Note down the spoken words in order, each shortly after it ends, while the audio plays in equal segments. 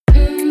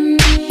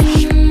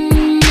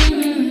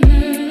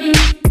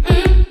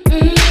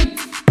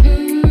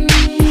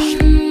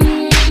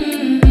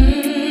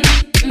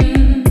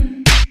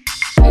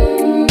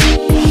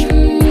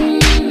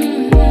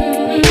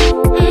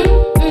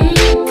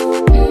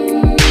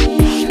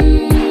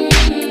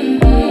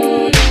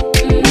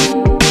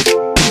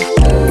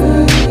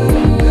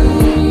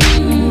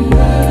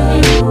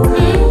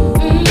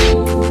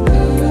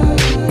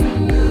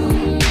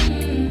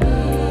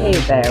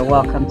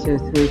to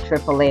Through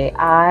AAA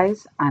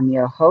Eyes. I'm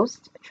your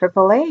host,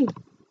 AAA.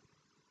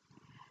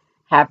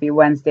 Happy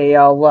Wednesday,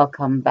 y'all.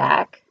 Welcome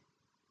back.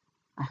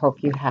 I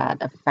hope you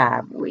had a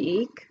fab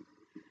week.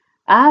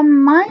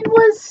 Mine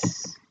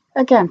was,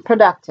 again,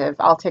 productive.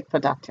 I'll take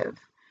productive.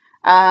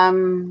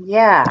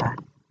 Yeah,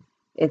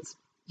 it's,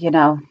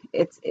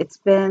 it's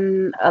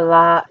been a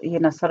lot,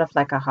 sort of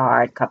like a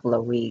hard couple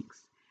of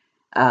weeks.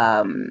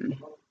 Um,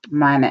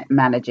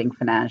 Managing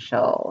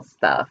financial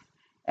stuff.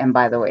 And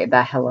by the way,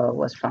 that hello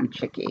was from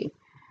Chicky,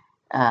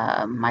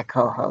 my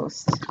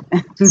co-host.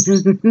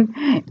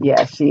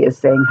 Yeah, she is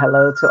saying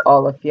hello to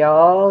all of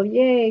y'all.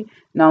 Yay!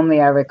 Normally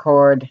I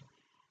record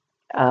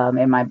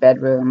in my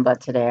bedroom,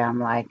 but today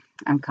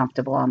I'm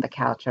comfortable on the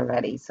couch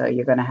already, so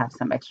you're gonna have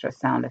some extra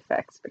sound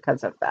effects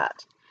because of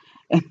that.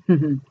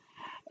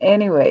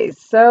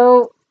 Anyways,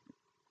 so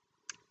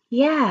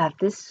yeah,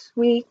 this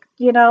week,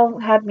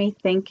 had me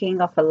thinking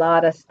of a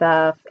lot of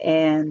stuff,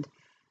 and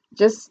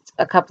just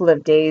a couple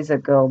of days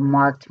ago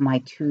marked my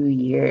 2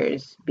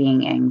 years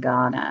being in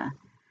Ghana.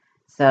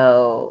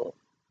 So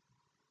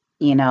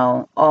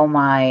all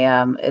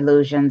my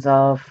illusions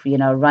of,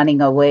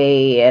 running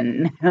away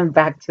and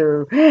back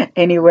to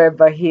anywhere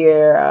but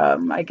here.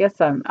 I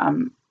guess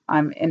I'm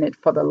in it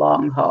for the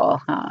long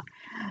haul, huh?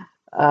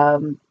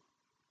 Um,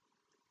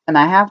 and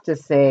I have to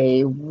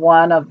say,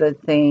 one of the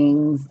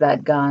things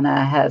that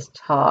Ghana has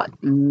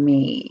taught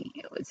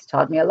me, it's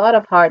taught me a lot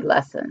of hard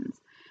lessons.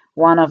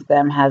 One of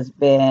them has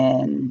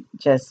been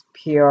just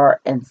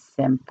pure and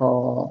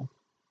simple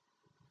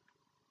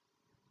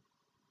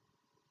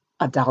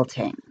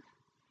adulting.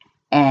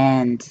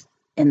 And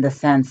in the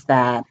sense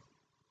that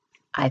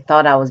I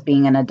thought I was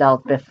being an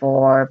adult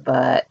before,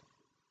 but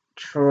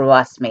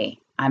trust me,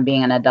 I'm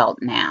being an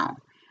adult now.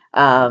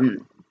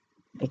 Um,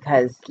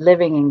 because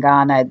living in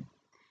Ghana,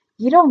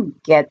 you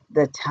don't get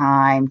the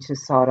time to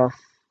sort of,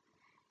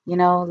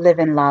 live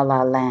in la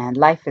la land.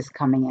 Life is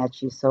coming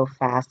at you so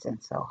fast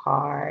and so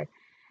hard,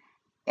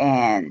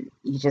 and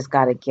you just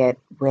got to get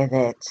with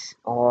it,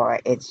 or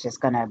it's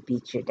just going to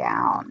beat you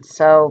down.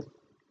 So,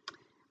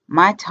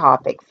 my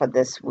topic for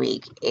this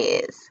week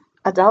is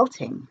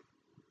adulting.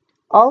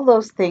 All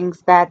those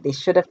things that they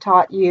should have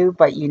taught you,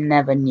 but you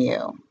never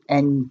knew.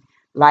 And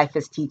life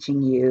is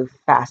teaching you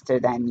faster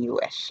than you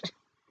wish.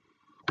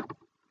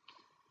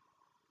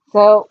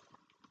 So,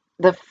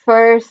 the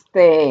first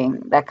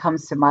thing that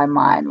comes to my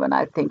mind when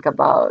I think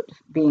about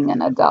being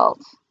an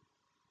adult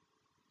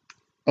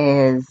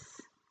is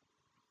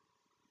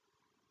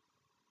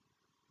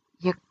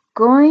you're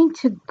going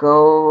to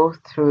go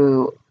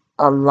through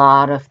a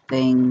lot of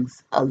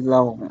things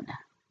alone.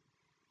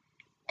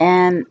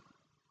 And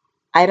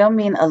I don't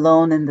mean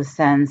alone in the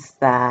sense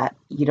that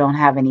you don't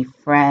have any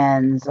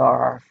friends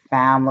or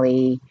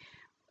family,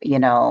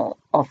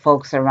 or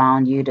folks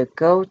around you to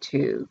go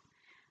to,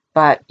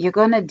 but you're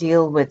going to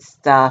deal with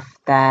stuff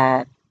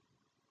that,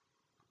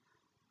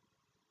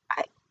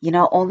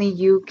 only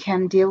you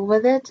can deal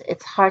with it.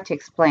 It's hard to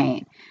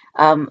explain.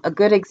 A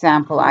good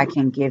example I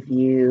can give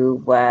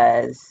you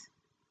was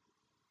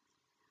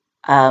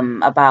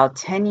about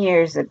 10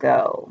 years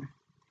ago,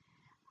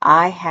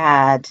 I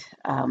had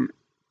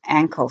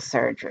ankle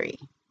surgery,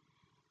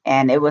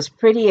 and it was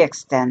pretty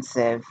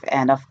extensive.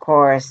 And of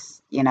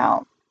course,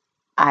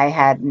 I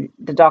had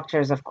the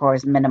doctors, of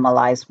course,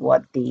 minimalized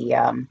what the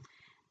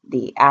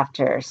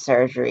after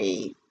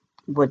surgery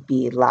would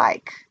be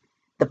like,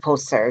 the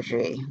post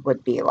surgery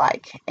would be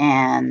like.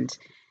 And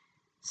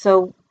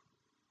so,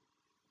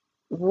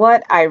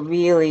 what I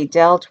really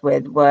dealt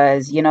with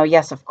was,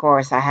 yes, of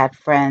course, I had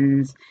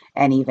friends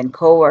and even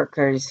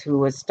coworkers who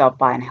would stop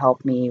by and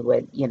help me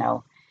with,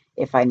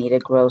 if I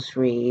needed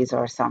groceries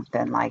or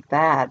something like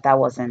that. That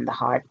wasn't the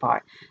hard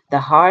part. The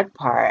hard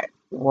part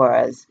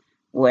was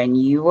when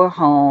you were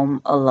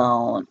home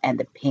alone and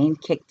the pain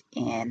kicked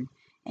in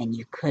and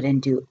you couldn't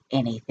do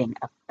anything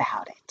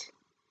about it.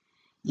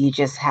 You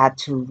just had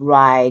to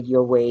ride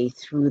your way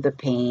through the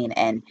pain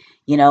and,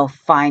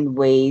 find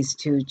ways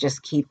to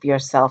just keep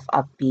yourself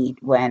upbeat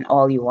when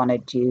all you want to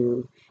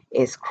do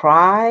is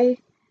cry.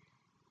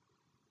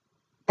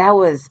 That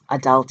was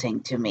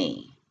adulting to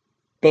me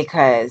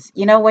because,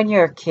 when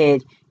you're a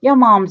kid, your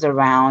mom's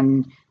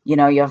around,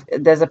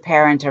 there's a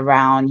parent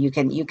around you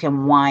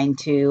can whine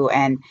to,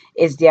 and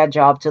it's their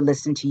job to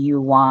listen to you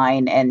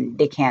whine, and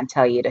they can't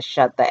tell you to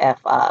shut the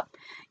f up.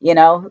 you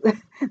know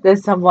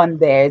there's someone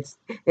there.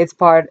 It's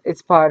part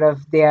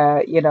of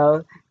their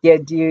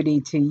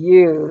duty to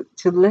you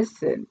to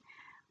listen.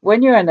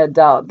 When you're an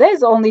adult,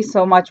 there's only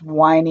so much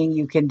whining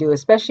you can do,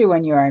 especially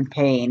when you're in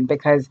pain,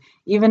 because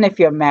even if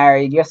you're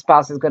married, your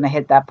spouse is going to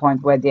hit that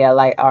point where they're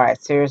like, all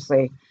right,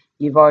 seriously,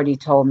 you've already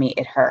told me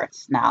it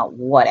hurts. Now,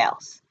 what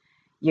else?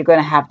 You're going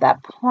to have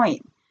that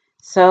point.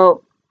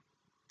 So,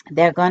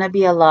 there are going to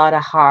be a lot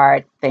of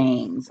hard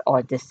things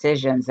or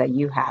decisions that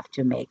you have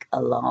to make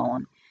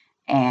alone,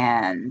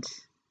 and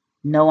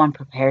no one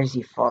prepares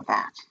you for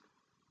that.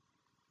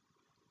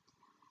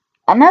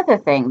 Another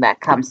thing that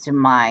comes to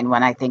mind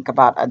when I think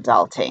about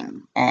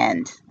adulting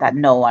and that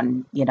no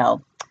one,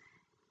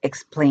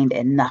 explained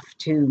enough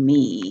to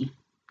me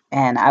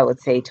and I would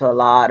say to a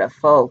lot of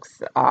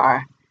folks,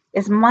 are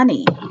is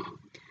money.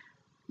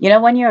 You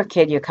know, when you're a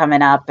kid, you're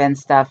coming up and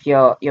stuff,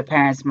 your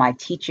parents might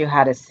teach you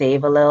how to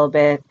save a little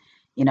bit.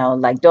 You know,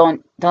 like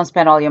don't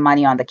spend all your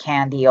money on the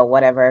candy or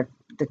whatever,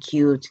 the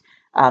cute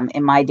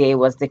in my day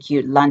was the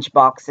cute lunch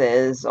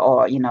boxes,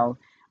 or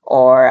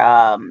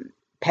or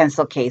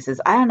pencil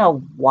cases. I don't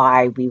know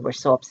why we were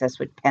so obsessed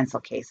with pencil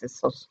cases.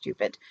 So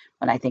stupid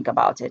when I think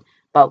about it.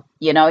 But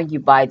you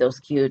buy those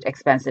cute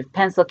expensive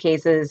pencil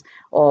cases,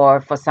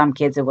 or for some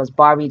kids it was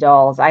Barbie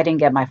dolls. I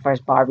didn't get my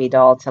first Barbie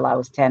doll till I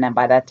was 10, and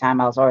by that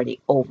time I was already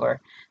over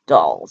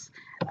dolls.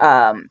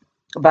 Um,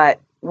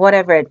 but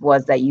whatever it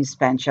was that you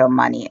spent your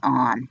money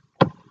on,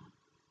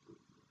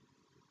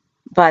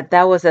 but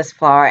that was as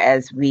far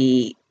as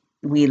we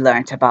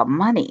learned about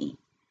money.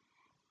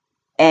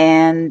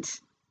 And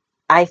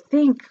I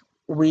think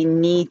we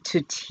need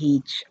to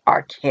teach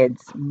our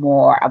kids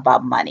more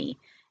about money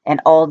and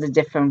all the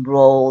different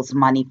roles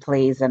money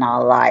plays in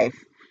our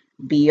life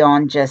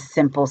beyond just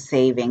simple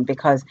saving,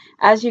 because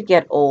as you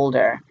get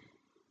older,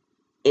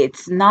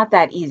 it's not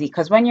that easy.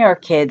 Because when you're a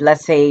kid,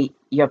 let's say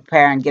your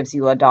parent gives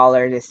you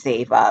 $1 to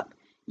save up,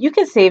 you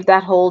can save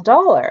that whole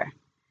dollar.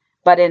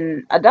 But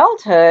in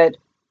adulthood,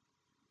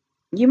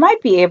 you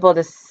might be able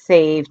to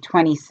save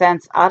 20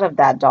 cents out of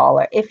that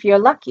dollar if you're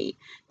lucky,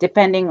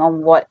 depending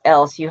on what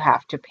else you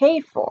have to pay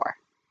for.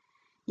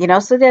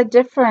 So there are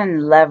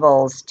different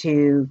levels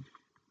to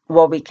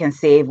what we can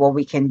save, what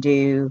we can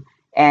do.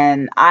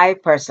 And I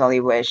personally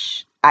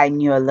wish I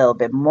knew a little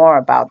bit more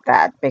about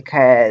that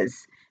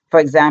because, for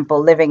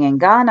example, living in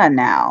Ghana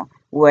now,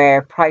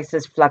 where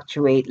prices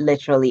fluctuate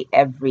literally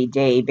every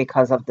day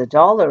because of the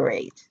dollar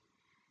rate,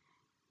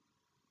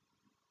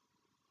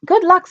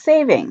 good luck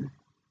saving.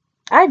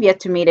 I've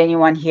yet to meet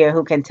anyone here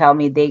who can tell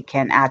me they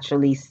can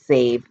actually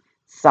save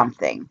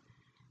something,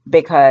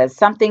 because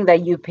something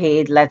that you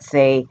paid, let's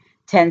say,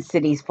 10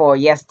 cities for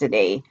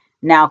yesterday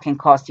now can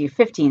cost you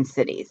 15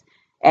 cities.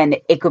 And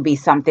it could be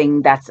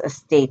something that's a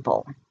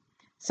staple.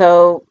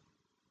 So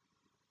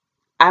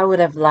I would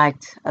have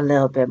liked a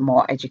little bit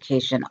more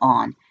education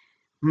on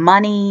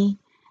money,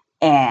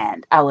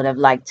 and I would have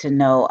liked to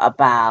know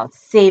about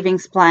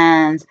savings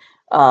plans,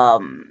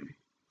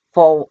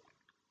 for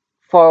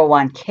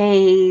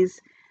 401ks,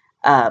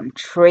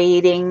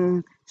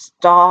 trading,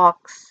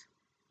 stocks.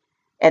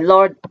 And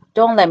Lord,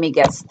 don't let me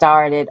get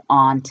started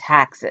on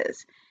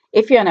taxes.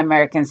 If you're an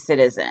American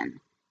citizen,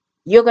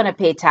 you're going to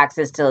pay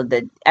taxes till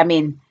I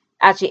mean,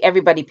 actually,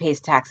 everybody pays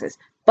taxes.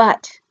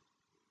 But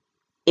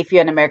if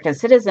you're an American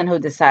citizen who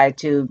decide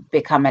to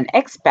become an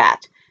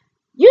expat,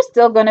 you're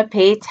still going to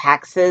pay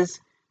taxes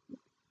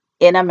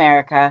in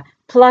America,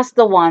 plus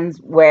the ones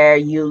where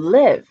you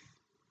live.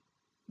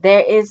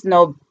 There is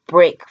no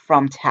break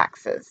from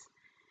taxes.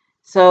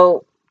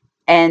 So,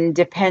 and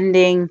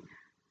depending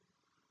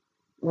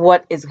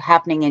what is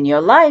happening in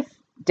your life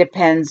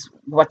depends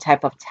what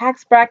type of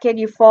tax bracket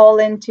you fall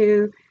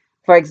into.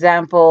 For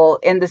example,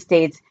 in the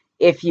States,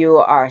 if you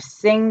are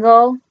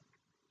single,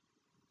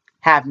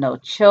 have no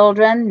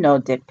children, no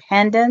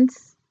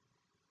dependents,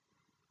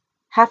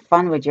 have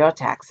fun with your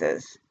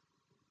taxes,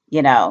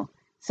 you know.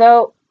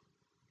 So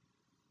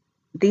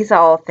these are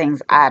all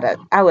things I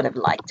would have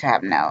liked to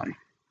have known.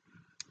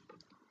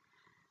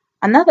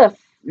 Another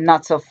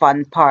not so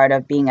fun part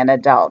of being an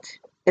adult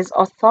is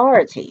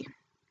authority.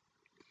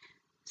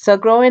 So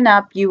growing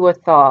up, you were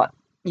taught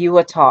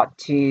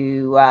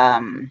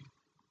to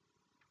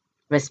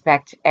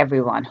respect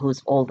everyone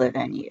who's older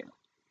than you.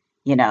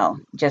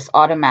 Just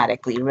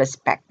automatically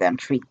respect them,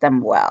 treat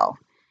them well.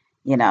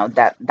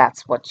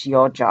 That's what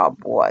your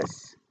job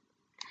was.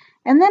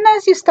 And then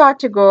as you start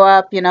to grow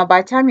up,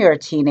 by the time you're a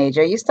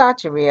teenager, you start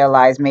to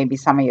realize maybe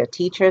some of your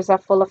teachers are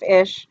full of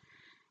ish.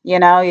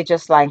 You're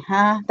just like,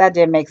 huh, that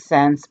didn't make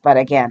sense. But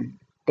again,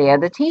 they're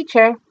the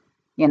teacher.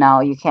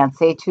 You can't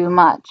say too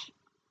much.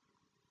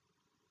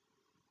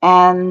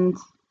 And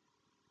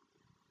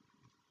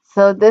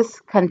so this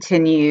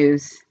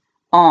continues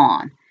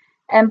on.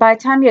 And by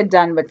the time you're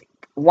done with,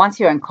 once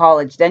you're in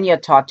college, then you're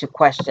taught to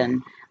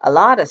question a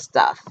lot of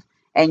stuff.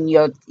 And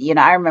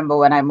I remember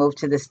when I moved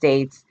to the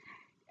States,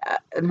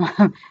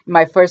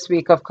 my first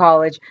week of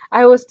college,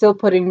 I was still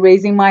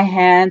raising my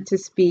hand to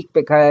speak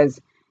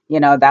because,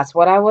 that's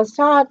what I was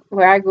taught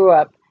where I grew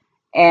up.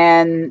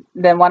 And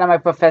then one of my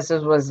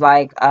professors was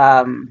like,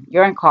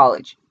 you're in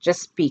college,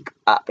 just speak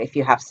up if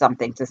you have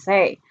something to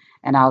say.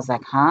 And I was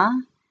like, huh?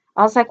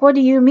 I was like, what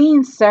do you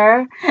mean,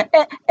 sir?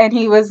 And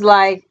he was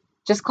like,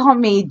 just call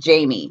me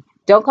Jamie.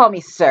 Don't call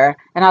me sir.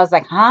 And I was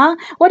like, huh?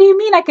 What do you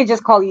mean I could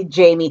just call you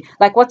Jamie?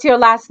 Like, what's your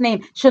last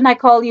name? Shouldn't I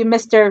call you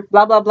Mr.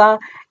 Blah, blah, blah?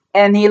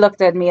 And he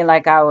looked at me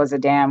like I was a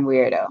damn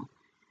weirdo.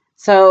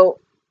 So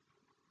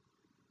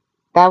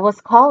that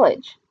was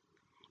college.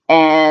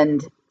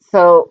 And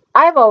so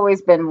I've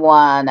always been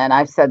one, and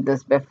I've said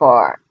this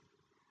before,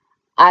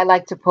 I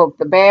like to poke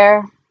the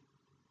bear.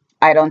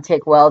 I don't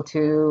take well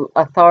to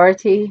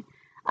authority.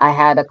 I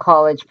had a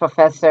college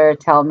professor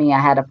tell me I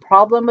had a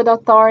problem with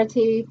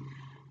authority.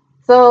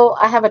 So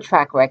I have a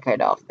track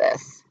record of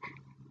this.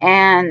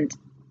 And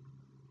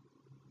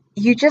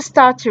you just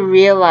start to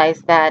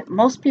realize that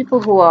most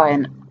people who are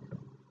in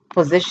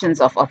positions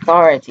of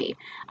authority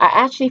are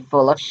actually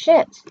full of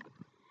shit,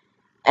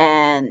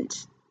 and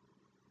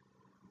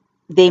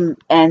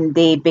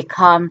they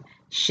become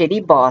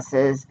shitty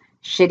bosses,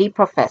 shitty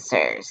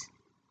professors,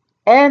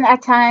 and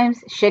at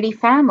times shitty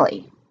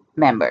family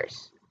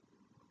members.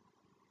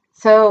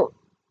 So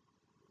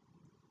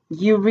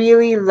you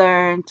really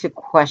learn to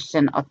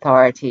question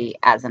authority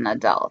as an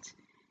adult,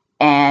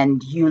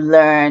 and you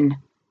learn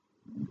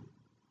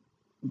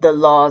the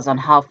laws on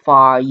how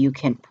far you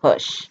can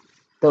push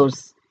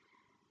those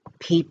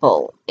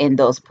people in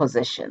those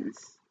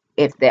positions,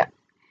 if there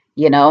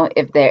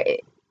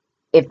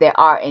if there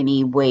are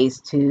any ways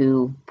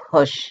to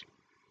push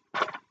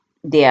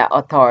their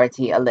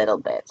authority a little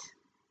bit,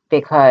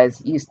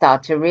 because you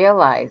start to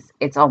realize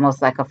it's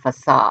almost like a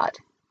facade.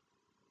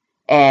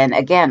 And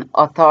again,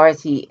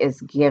 authority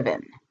is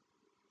given,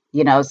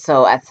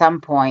 so at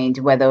some point,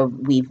 whether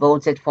we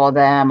voted for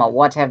them or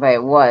whatever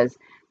it was,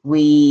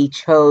 we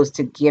chose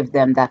to give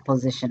them that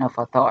position of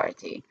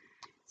authority.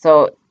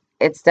 So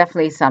it's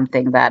definitely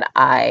something that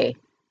I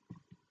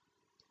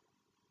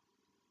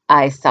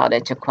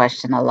started to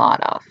question a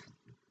lot of.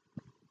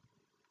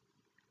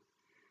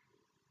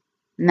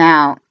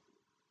 Now,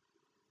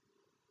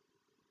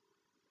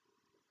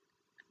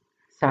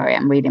 sorry,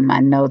 I'm reading my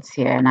notes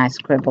here and I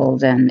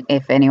scribbled, and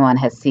if anyone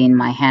has seen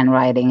my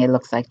handwriting, it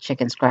looks like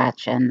chicken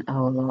scratch. And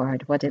oh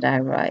Lord, what did I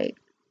write?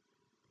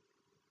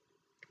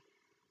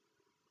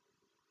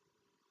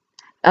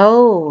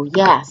 Oh,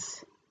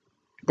 yes,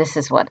 this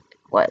is what it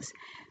was.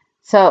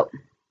 So,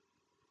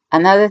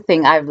 another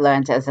thing I've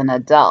learned as an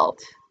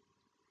adult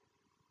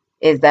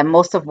is that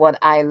most of what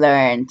I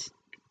learned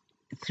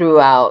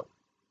throughout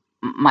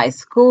my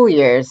school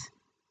years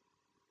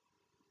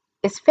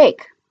is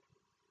fake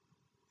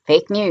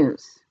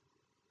news,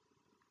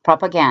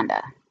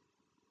 propaganda,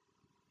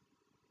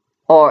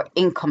 or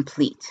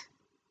incomplete,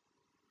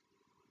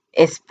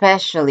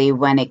 especially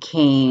when it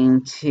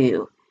came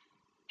to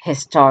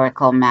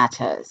historical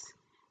matters.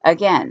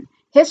 Again,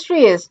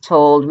 history is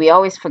told, we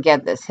always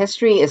forget this,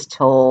 history is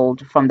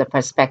told from the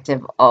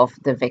perspective of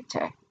the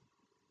victor.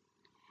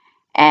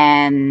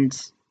 And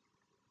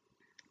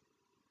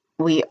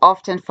we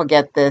often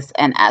forget this,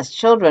 and as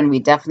children, we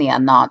definitely are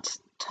not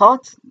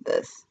taught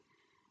this,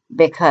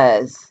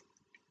 because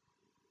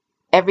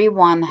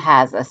everyone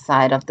has a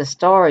side of the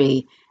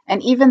story,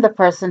 and even the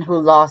person who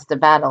lost the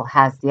battle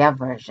has their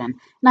version.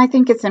 And I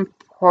think it's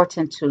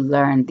important to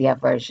learn their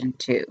version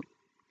too.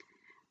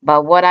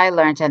 But what I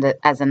learned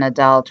as an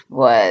adult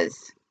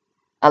was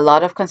a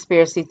lot of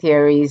conspiracy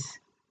theories.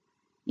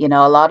 A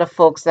lot of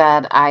folks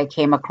that I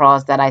came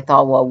across that I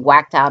thought were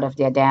whacked out of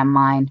their damn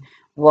mind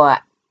were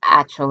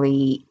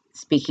actually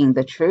speaking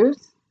the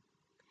truth.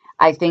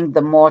 I think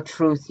the more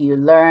truth you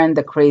learn,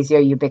 the crazier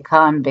you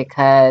become,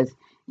 because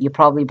you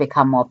probably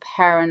become more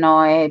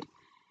paranoid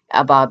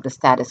about the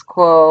status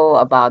quo,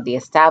 about the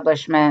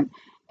establishment,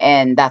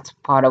 and that's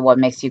part of what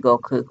makes you go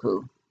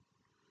cuckoo.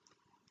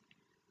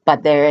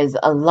 But there is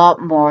a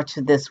lot more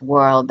to this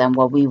world than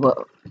what we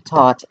were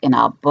taught in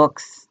our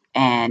books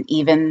and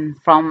even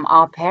from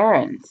our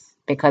parents,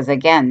 because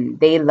again,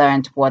 they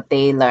learned what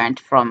they learned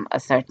from a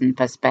certain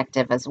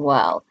perspective as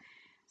well.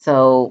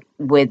 So,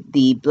 with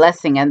the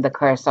blessing and the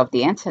curse of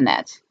the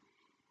internet,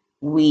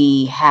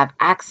 we have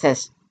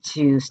access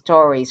to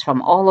stories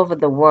from all over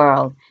the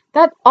world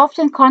that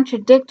often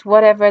contradict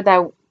whatever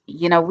that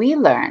we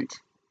learned.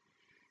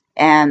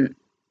 And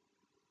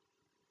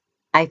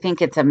I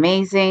think it's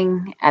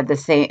amazing at the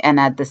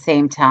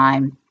same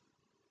time,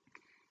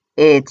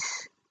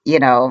 it's you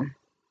know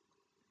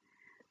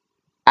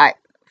I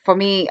for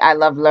me, I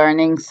love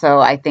learning, so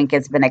I think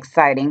it's been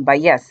exciting.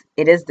 But yes,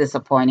 it is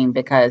disappointing,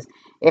 because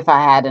if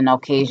I had an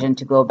occasion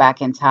to go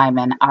back in time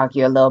and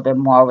argue a little bit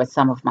more with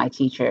some of my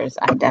teachers,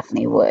 I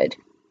definitely would.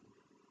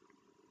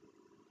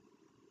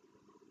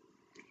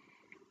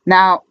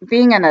 Now,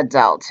 being an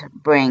adult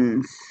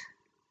brings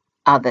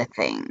other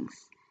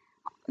things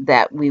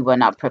that we were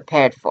not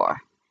prepared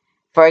for.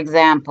 For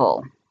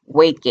example,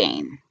 weight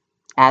gain.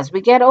 As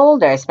we get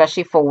older,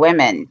 especially for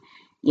women,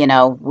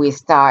 we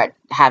start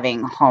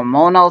having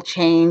hormonal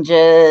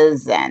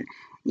changes, and,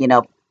 you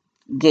know,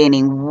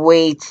 gaining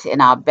weight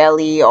in our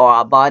belly, or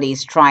our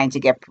bodies trying to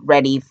get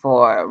ready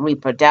for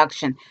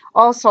reproduction.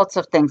 All sorts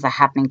of things are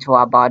happening to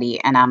our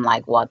body. And I'm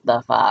like, what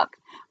the fuck?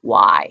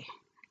 Why?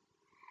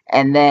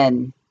 And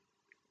then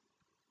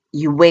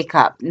you wake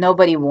up.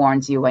 Nobody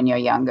warns you when you're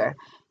younger.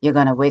 You're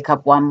going to wake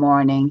up one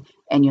morning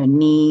and your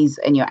knees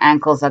and your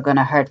ankles are going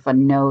to hurt for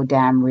no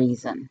damn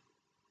reason.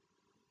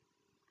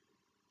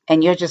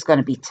 And you're just going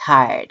to be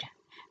tired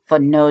for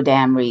no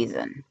damn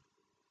reason.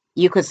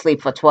 You could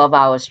sleep for 12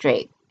 hours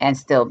straight and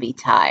still be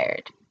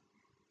tired.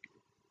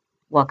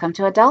 Welcome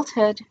to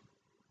adulthood.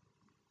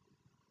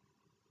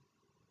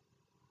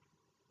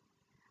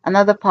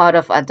 Another part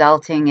of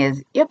adulting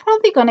is you're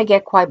probably going to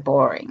get quite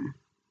boring.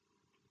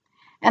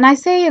 And I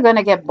say you're going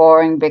to get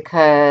boring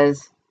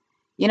because,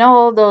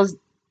 all those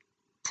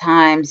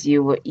times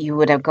you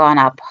would have gone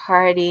out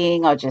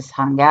partying or just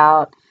hung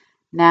out,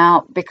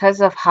 Now, because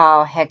of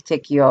how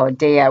hectic your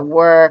day at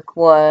work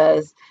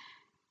was,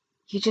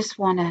 you just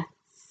want to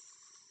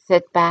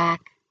sit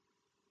back,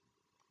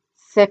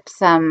 sip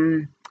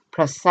some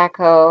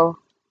prosecco,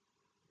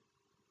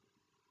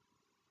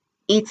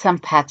 eat some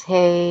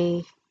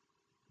pate.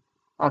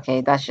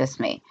 Okay, that's just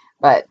me.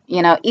 But,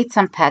 eat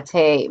some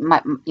pate.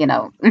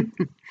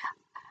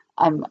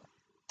 I'm,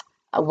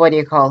 what do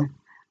you call?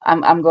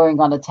 I'm going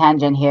on a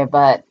tangent here,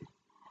 but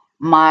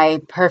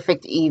my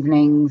perfect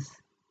evenings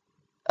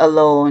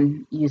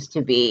alone used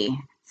to be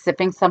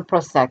sipping some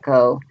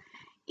prosecco,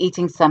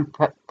 eating some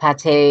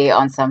pate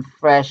on some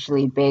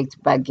freshly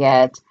baked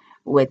baguette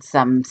with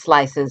some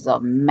slices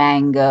of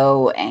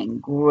mango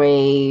and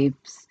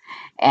grapes,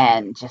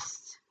 and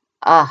just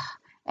ah,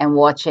 and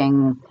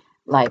watching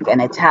like an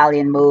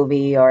Italian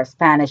movie or a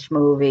Spanish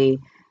movie.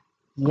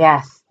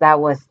 Yes, that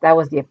was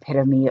the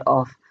epitome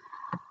of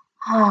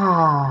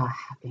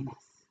happiness.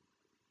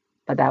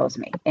 But that was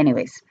me.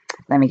 Anyways,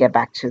 let me get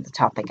back to the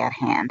topic at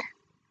hand.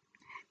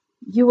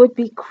 You would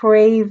be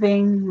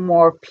craving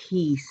more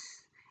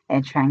peace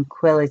and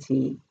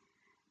tranquility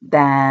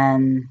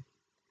than,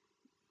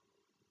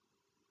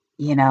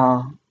 you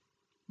know,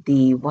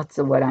 the what's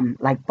the word, I'm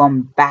like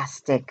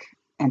bombastic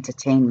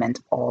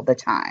entertainment all the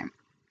time.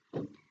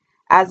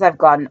 As I've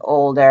gotten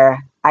older,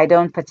 I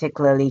don't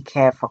particularly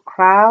care for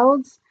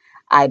crowds.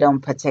 I don't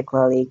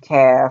particularly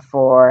care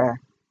for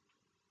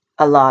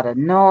a lot of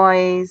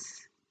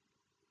noise.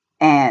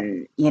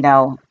 And,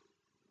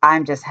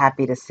 I'm just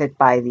happy to sit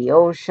by the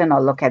ocean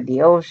or look at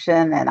the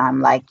ocean. And I'm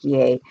like,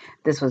 yay,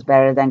 this was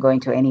better than going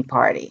to any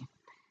party.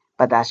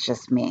 But that's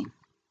just me.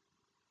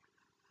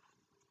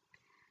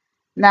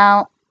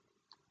 Now,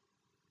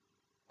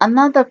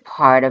 another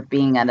part of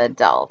being an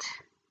adult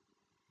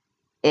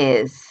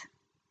is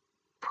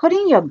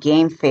putting your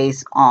game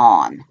face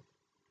on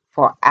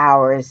for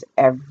hours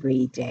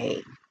every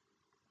day.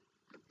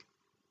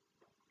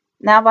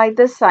 Now, by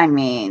this, I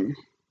mean,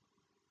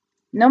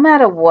 no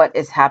matter what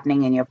is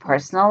happening in your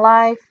personal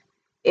life,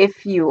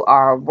 if you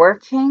are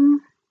working,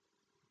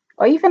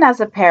 or even as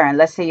a parent,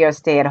 let's say you're a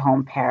stay at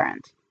home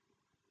parent,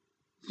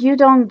 you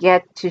don't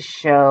get to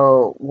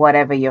show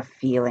whatever you're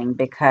feeling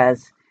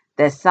because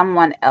there's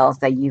someone else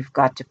that you've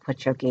got to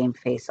put your game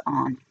face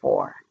on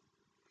for.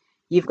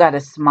 You've got to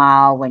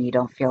smile when you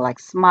don't feel like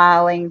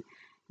smiling.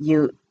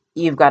 You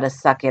you've got to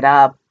suck it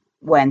up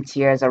when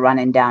tears are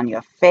running down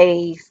your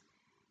face.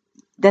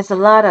 There's a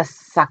lot of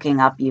sucking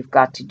up you've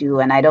got to do,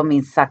 and I don't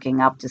mean sucking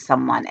up to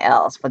someone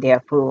else for their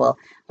approval.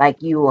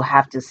 Like you will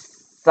have to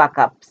suck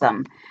up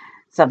some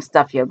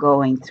stuff you're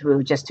going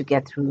through just to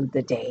get through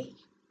the day.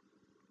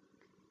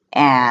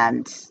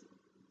 And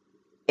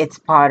it's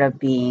part of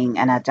being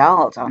an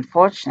adult,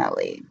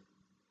 unfortunately.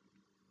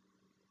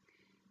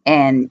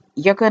 And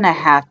you're going to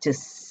have to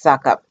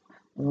suck up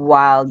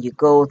while you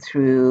go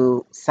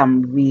through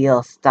some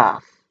real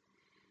stuff,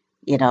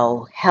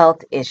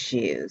 health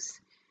issues,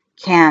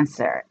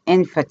 cancer,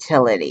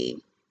 infertility,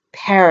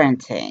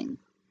 parenting,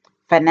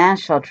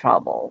 financial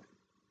trouble,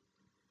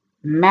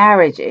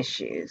 marriage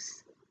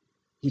issues.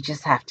 You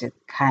just have to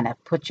kind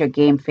of put your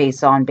game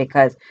face on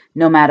because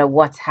no matter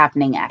what's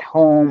happening at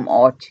home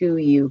or to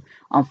you,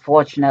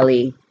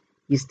 unfortunately,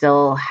 you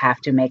still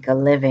have to make a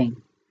living.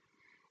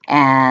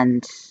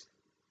 And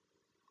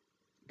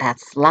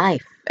that's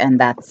life, and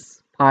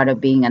that's part of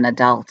being an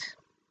adult.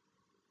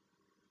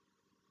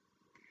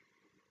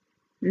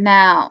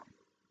 Now,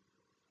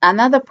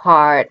 another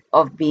part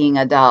of being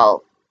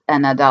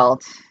an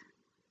adult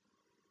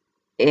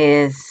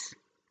is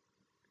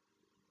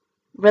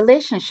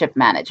relationship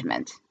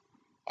management.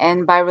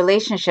 And by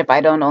relationship,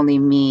 I don't only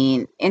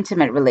mean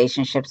intimate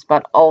relationships,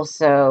 but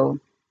also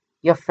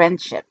your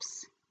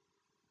friendships.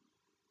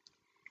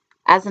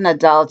 As an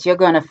adult, you're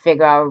going to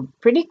figure out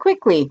pretty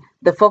quickly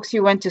the folks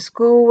you went to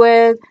school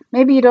with,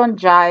 maybe you don't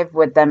jive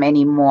with them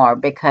anymore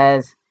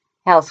because,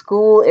 hell,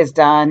 school is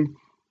done.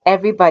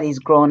 Everybody's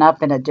grown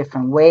up in a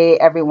different way,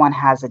 everyone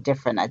has a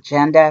different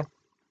agenda.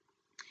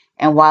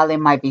 And while it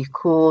might be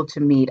cool to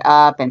meet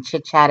up and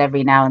chit chat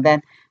every now and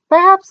then,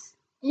 perhaps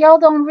y'all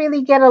don't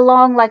really get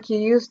along like you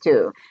used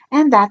to.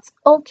 And that's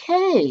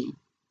okay.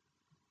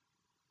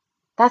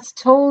 That's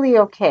totally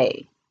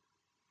okay.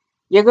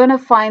 You're going to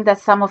find that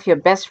some of your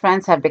best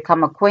friends have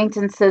become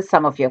acquaintances,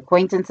 some of your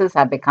acquaintances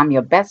have become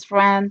your best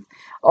friends,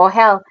 or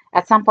hell,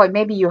 at some point,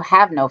 maybe you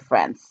have no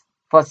friends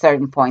for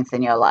certain points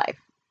in your life.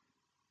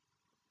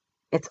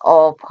 It's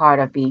all part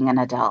of being an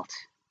adult.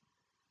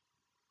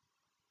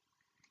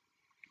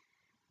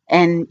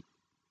 And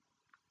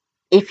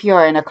if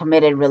you're in a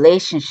committed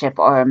relationship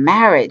or a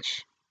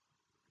marriage,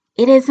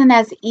 it isn't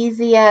as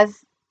easy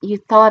as you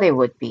thought it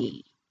would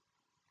be.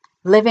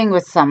 Living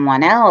with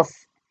someone else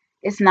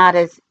is not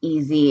as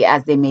easy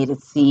as they made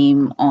it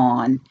seem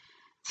on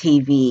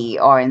TV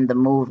or in the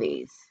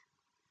movies.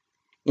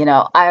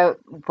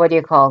 What do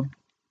you call?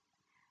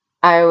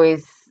 I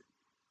always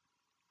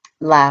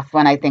laugh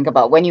when I think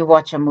about when you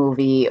watch a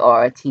movie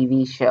or a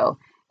TV show,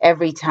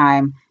 every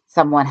time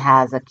someone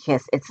has a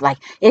kiss, it's like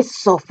it's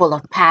so full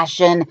of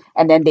passion,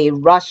 and then they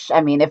rush.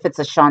 I mean, if it's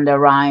a Shonda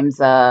Rhimes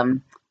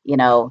you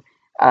know,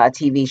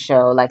 TV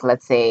show, like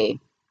let's say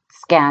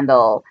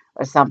Scandal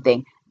or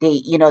something,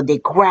 they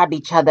grab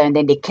each other and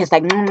then they kiss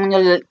like,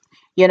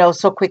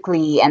 so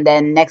quickly, and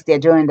then next they're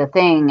doing the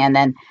thing, and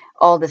then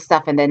all this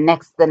stuff, and then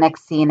the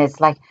next scene it's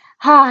like,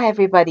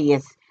 everybody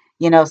is,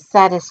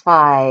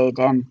 satisfied,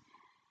 and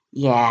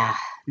yeah,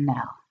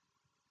 no,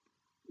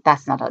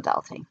 that's not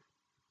adulting.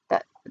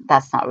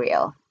 That's not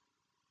real.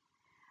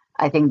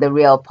 I think the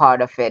real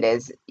part of it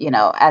is,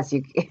 as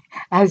you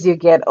as you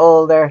get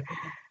older,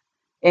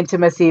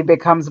 intimacy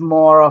becomes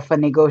more of a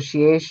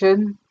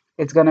negotiation.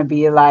 It's going to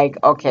be like,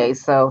 okay,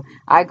 so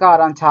I got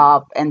on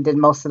top and did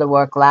most of the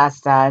work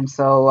last time,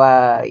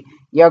 so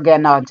you're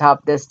getting on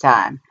top this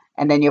time.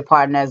 And then your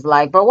partner's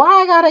like, but why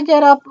I gotta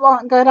get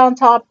on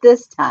top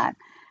this time?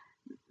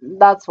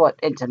 That's what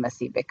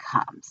intimacy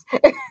becomes.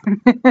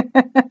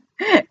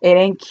 It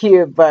ain't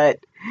cute, but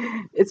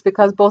it's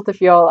because both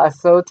of y'all are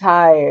so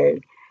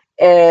tired,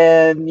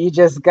 and you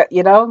just got,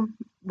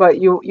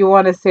 but you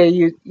want to say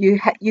you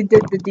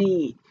did the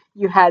deed,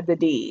 you had the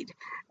deed.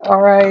 All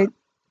right,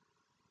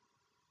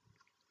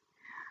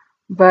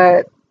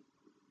 but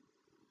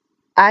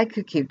I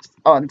could keep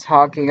on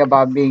talking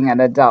about being an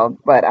adult,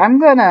 but I'm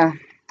gonna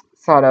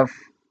sort of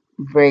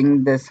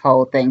bring this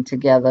whole thing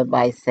together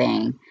by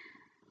saying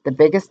the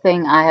biggest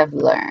thing I have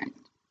learned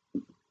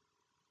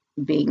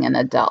being an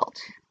adult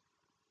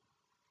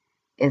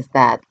is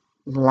that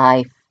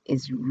life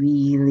is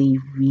really,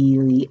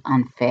 really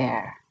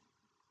unfair.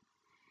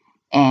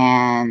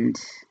 And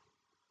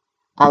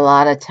a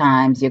lot of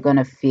times you're going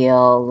to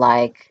feel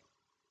like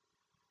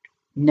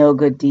no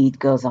good deed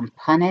goes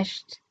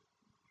unpunished.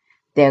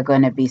 There are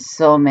going to be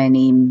so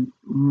many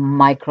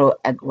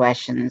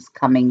microaggressions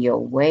coming your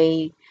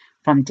way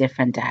from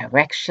different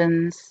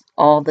directions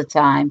all the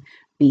time,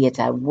 be it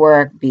at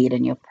work, be it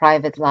in your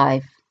private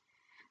life.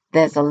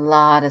 There's a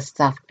lot of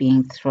stuff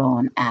being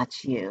thrown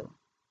at you,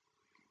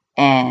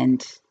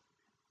 and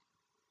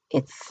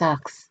it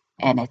sucks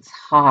and it's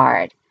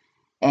hard,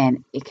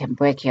 and it can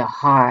break your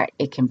heart,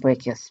 it can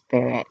break your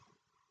spirit.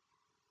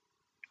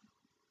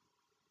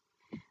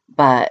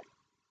 But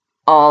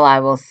all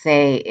I will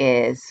say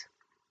is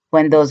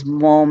when those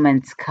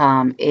moments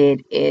come,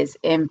 it is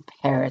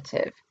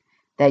imperative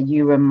that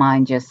you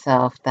remind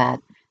yourself that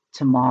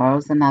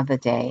tomorrow's another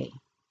day,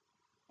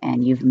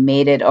 and you've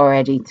made it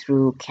already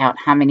through, count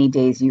how many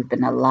days you've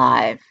been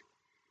alive,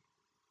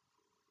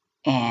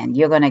 and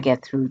you're going to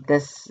get through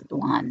this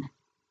one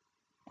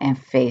and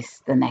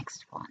face the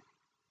next one.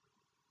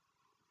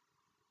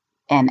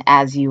 And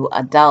as you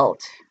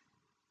adult,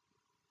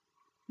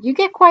 you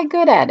get quite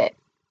good at it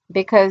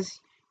because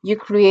you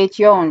create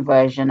your own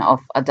version of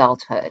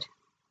adulthood.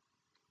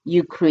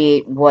 You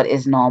create what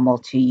is normal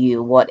to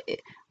you, what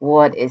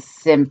is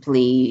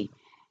simply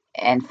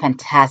and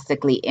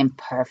fantastically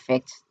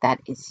imperfect, that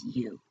is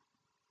you.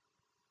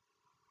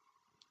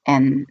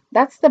 And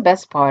that's the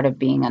best part of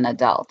being an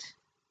adult.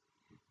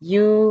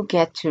 You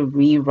get to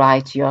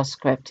rewrite your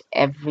script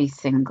every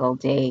single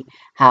day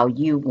how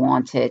you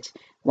want it.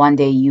 One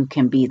day you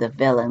can be the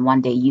villain,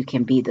 one day you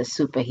can be the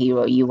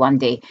superhero, you one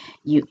day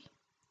you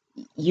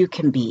you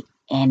can be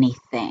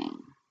anything.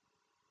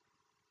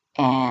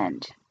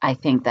 And I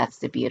think that's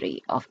the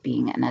beauty of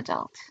being an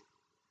adult.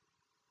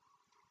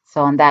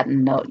 So on that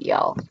note,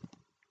 y'all,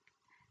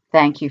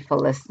 thank you for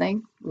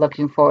listening.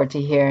 Looking forward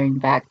to hearing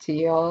back to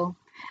y'all.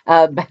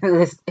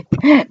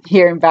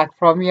 Hearing back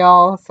from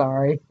y'all.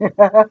 Sorry,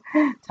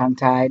 tongue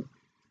tied.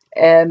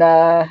 And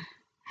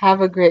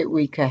have a great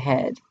week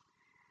ahead.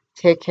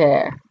 Take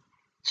care.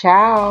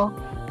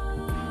 Ciao.